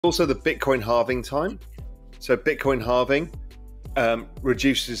Also the Bitcoin halving time. So Bitcoin halving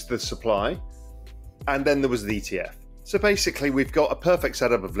reduces the supply. And then there was the ETF. So basically we've got a perfect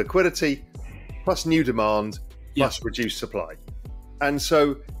setup of liquidity plus new demand plus reduced supply. And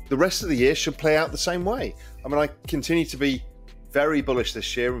so the rest of the year should play out the same way. I mean, I continue to be very bullish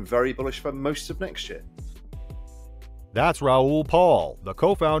this year and very bullish for most of next year. That's Raoul Paul, the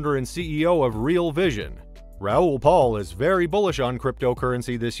co-founder and CEO of Real Vision. Raoul Paul is very bullish on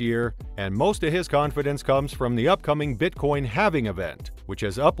cryptocurrency this year, and most of his confidence comes from the upcoming Bitcoin halving event, which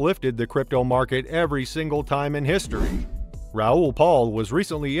has uplifted the crypto market every single time in history. Raoul Paul was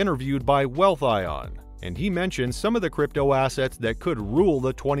recently interviewed by Wealth Ion, and he mentioned some of the crypto assets that could rule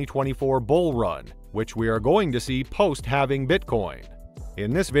the 2024 bull run, which we are going to see post-halving Bitcoin.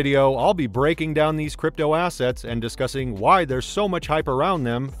 In this video, I'll be breaking down these crypto assets and discussing why there's so much hype around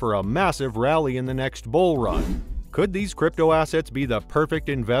them for a massive rally in the next bull run. Could these crypto assets be the perfect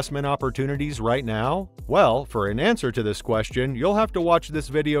investment opportunities right now? Well, for an answer to this question, you'll have to watch this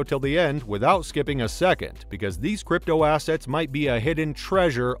video till the end without skipping a second, because these crypto assets might be a hidden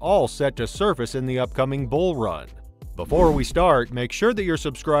treasure all set to surface in the upcoming bull run. Before we start, make sure that you're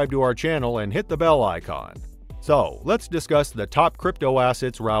subscribed to our channel and hit the bell icon. So, let's discuss the top crypto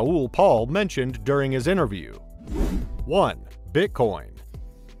assets Raoul Paul mentioned during his interview. 1. Bitcoin.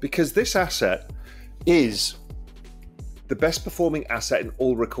 Because this asset is the best performing asset in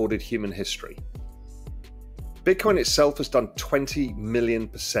all recorded human history. Bitcoin itself has done 20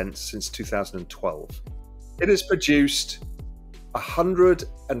 million% since 2012. It has produced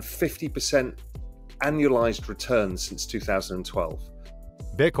 150% annualized returns since 2012.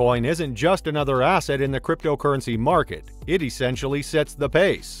 Bitcoin isn't just another asset in the cryptocurrency market, it essentially sets the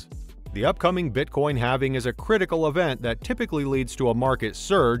pace. The upcoming Bitcoin halving is a critical event that typically leads to a market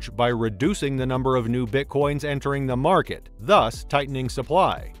surge by reducing the number of new Bitcoins entering the market, thus tightening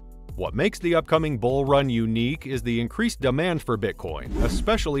supply. What makes the upcoming bull run unique is the increased demand for Bitcoin,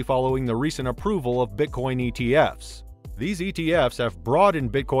 especially following the recent approval of Bitcoin ETFs. These ETFs have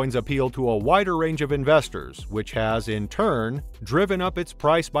broadened Bitcoin's appeal to a wider range of investors, which has, in turn, driven up its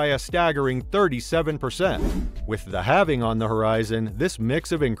price by a staggering 37%. With the halving on the horizon, this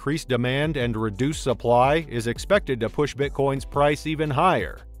mix of increased demand and reduced supply is expected to push Bitcoin's price even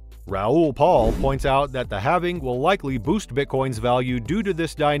higher. Raoul Paul points out that the halving will likely boost Bitcoin's value due to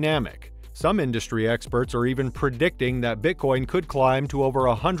this dynamic. Some industry experts are even predicting that Bitcoin could climb to over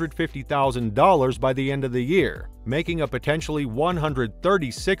 $150,000 by the end of the year, making a potentially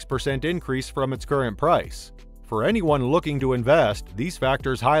 136% increase from its current price. For anyone looking to invest, these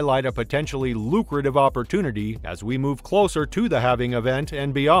factors highlight a potentially lucrative opportunity as we move closer to the halving event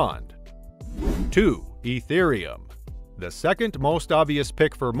and beyond. 2. Ethereum. The second most obvious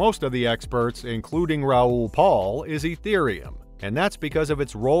pick for most of the experts, including Raoul Paul, is Ethereum. And that's because of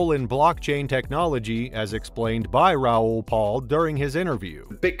its role in blockchain technology, as explained by Raoul Paul during his interview.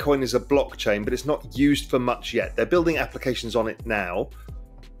 Bitcoin is a blockchain, but it's not used for much yet. They're building applications on it now,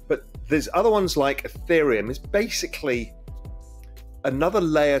 but there's other ones like Ethereum. It's basically another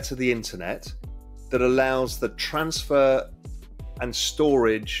layer to the internet that allows the transfer and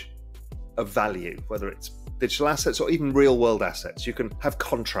storage of value, whether it's digital assets or even real world assets. You can have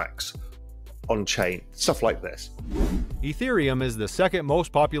contracts on chain, stuff like this. Ethereum is the second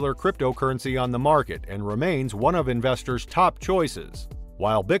most popular cryptocurrency on the market and remains one of investors' top choices.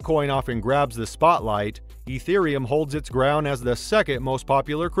 While Bitcoin often grabs the spotlight, Ethereum holds its ground as the second most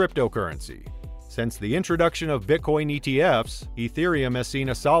popular cryptocurrency. Since the introduction of Bitcoin ETFs, Ethereum has seen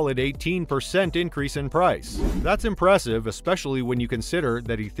a solid 18% increase in price. That's impressive, especially when you consider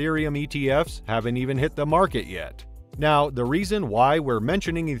that Ethereum ETFs haven't even hit the market yet. Now, the reason why we're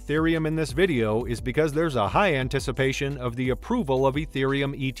mentioning Ethereum in this video is because there's a high anticipation of the approval of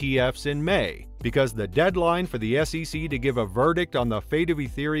Ethereum ETFs in May, because the deadline for the SEC to give a verdict on the fate of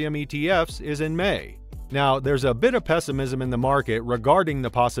Ethereum ETFs is in May. Now, there's a bit of pessimism in the market regarding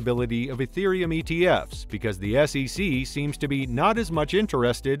the possibility of Ethereum ETFs because the SEC seems to be not as much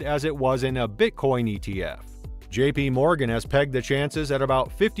interested as it was in a Bitcoin ETF. JP Morgan has pegged the chances at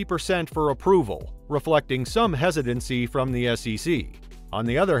about 50% for approval, reflecting some hesitancy from the SEC. On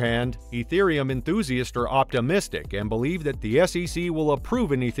the other hand, Ethereum enthusiasts are optimistic and believe that the SEC will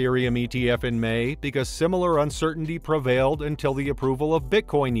approve an Ethereum ETF in May because similar uncertainty prevailed until the approval of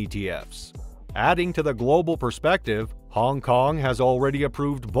Bitcoin ETFs. Adding to the global perspective, Hong Kong has already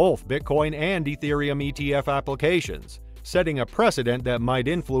approved both Bitcoin and Ethereum ETF applications, setting a precedent that might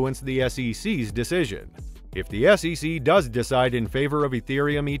influence the SEC's decision. If the SEC does decide in favor of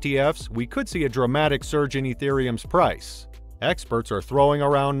Ethereum ETFs, we could see a dramatic surge in Ethereum's price. Experts are throwing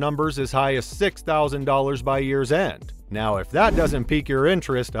around numbers as high as $6,000 by year's end, Now, if that doesn't pique your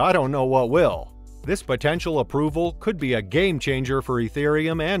interest, I don't know what will. This potential approval could be a game changer for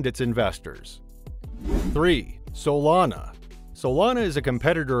Ethereum and its investors. 3. Solana. Solana is a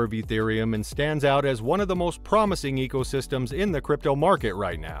competitor of Ethereum and stands out as one of the most promising ecosystems in the crypto market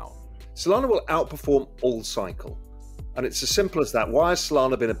right now. Solana will outperform all cycle. And it's as simple as that. Why has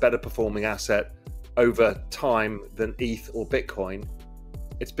Solana been a better performing asset over time than ETH or Bitcoin?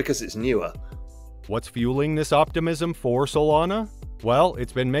 It's because it's newer. What's fueling this optimism for Solana? Well,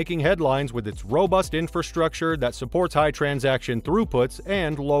 it's been making headlines with its robust infrastructure that supports high transaction throughputs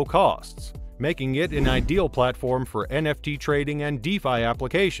and low costs, making it an ideal platform for NFT trading and DeFi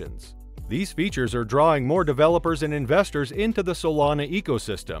applications. These features are drawing more developers and investors into the Solana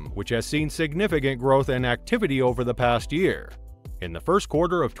ecosystem, which has seen significant growth and activity over the past year. In the first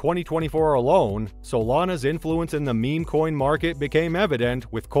quarter of 2024 alone, Solana's influence in the meme coin market became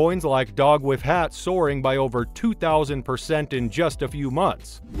evident, with coins like Dog with Hat soaring by over 2,000% in just a few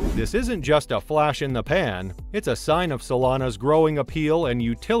months. This isn't just a flash in the pan, it's a sign of Solana's growing appeal and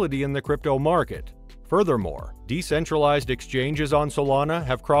utility in the crypto market. Furthermore, decentralized exchanges on Solana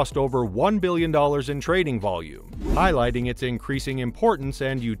have crossed over $1 billion in trading volume, highlighting its increasing importance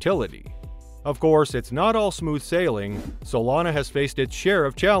and utility. Of course, it's not all smooth sailing. Solana has faced its share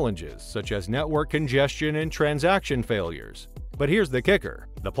of challenges, such as network congestion and transaction failures. But here's the kicker: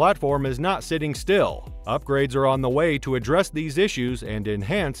 the platform is not sitting still. Upgrades are on the way to address these issues and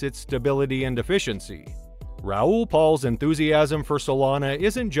enhance its stability and efficiency. Raoul Paul's enthusiasm for Solana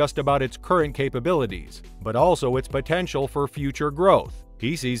isn't just about its current capabilities, but also its potential for future growth.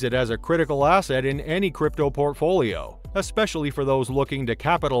 He sees it as a critical asset in any crypto portfolio, especially for those looking to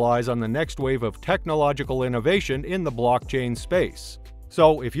capitalize on the next wave of technological innovation in the blockchain space.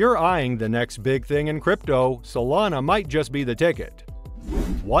 So if you're eyeing the next big thing in crypto, Solana might just be the ticket.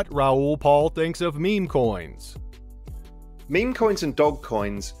 What Raoul Paul thinks of meme coins. Meme coins and dog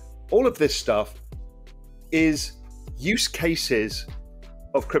coins, all of this stuff is use cases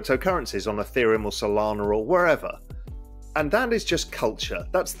of cryptocurrencies on Ethereum or Solana or wherever. And that is just culture.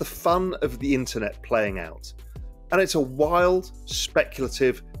 That's the fun of the internet playing out. And it's a wild,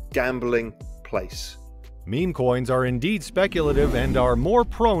 speculative, gambling place. Meme coins are indeed speculative and are more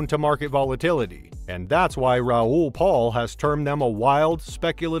prone to market volatility. And that's why Raoul Paul has termed them a wild,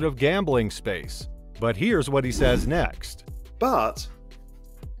 speculative gambling space. But here's what he says next. But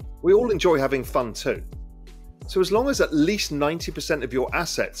we all enjoy having fun too. So as long as at least 90% of your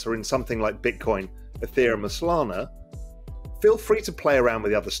assets are in something like Bitcoin, Ethereum, or Solana, feel free to play around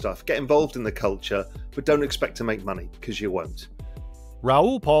with the other stuff, get involved in the culture, but don't expect to make money, because you won't.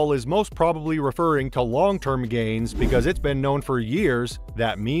 Raoul Paul is most probably referring to long-term gains because it's been known for years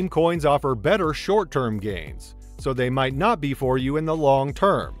that meme coins offer better short-term gains, so they might not be for you in the long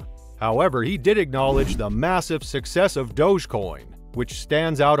term. However, he did acknowledge the massive success of Dogecoin, which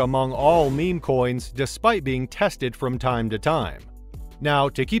stands out among all meme coins despite being tested from time to time. Now,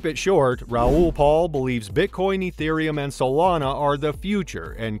 to keep it short, Raoul Paul believes Bitcoin, Ethereum, and Solana are the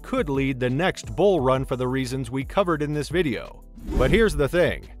future and could lead the next bull run for the reasons we covered in this video. But here's the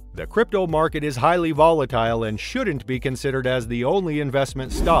thing: the crypto market is highly volatile and shouldn't be considered as the only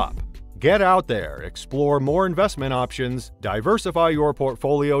investment stop. Get out there, explore more investment options, diversify your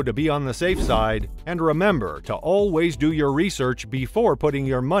portfolio to be on the safe side, and remember to always do your research before putting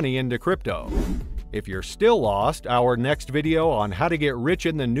your money into crypto. If you're still lost, our next video on how to get rich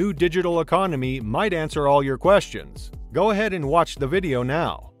in the new digital economy might answer all your questions. Go ahead and watch the video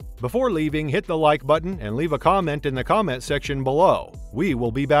now. Before leaving, hit the like button and leave a comment in the comment section below. We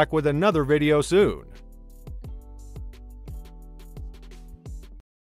will be back with another video soon.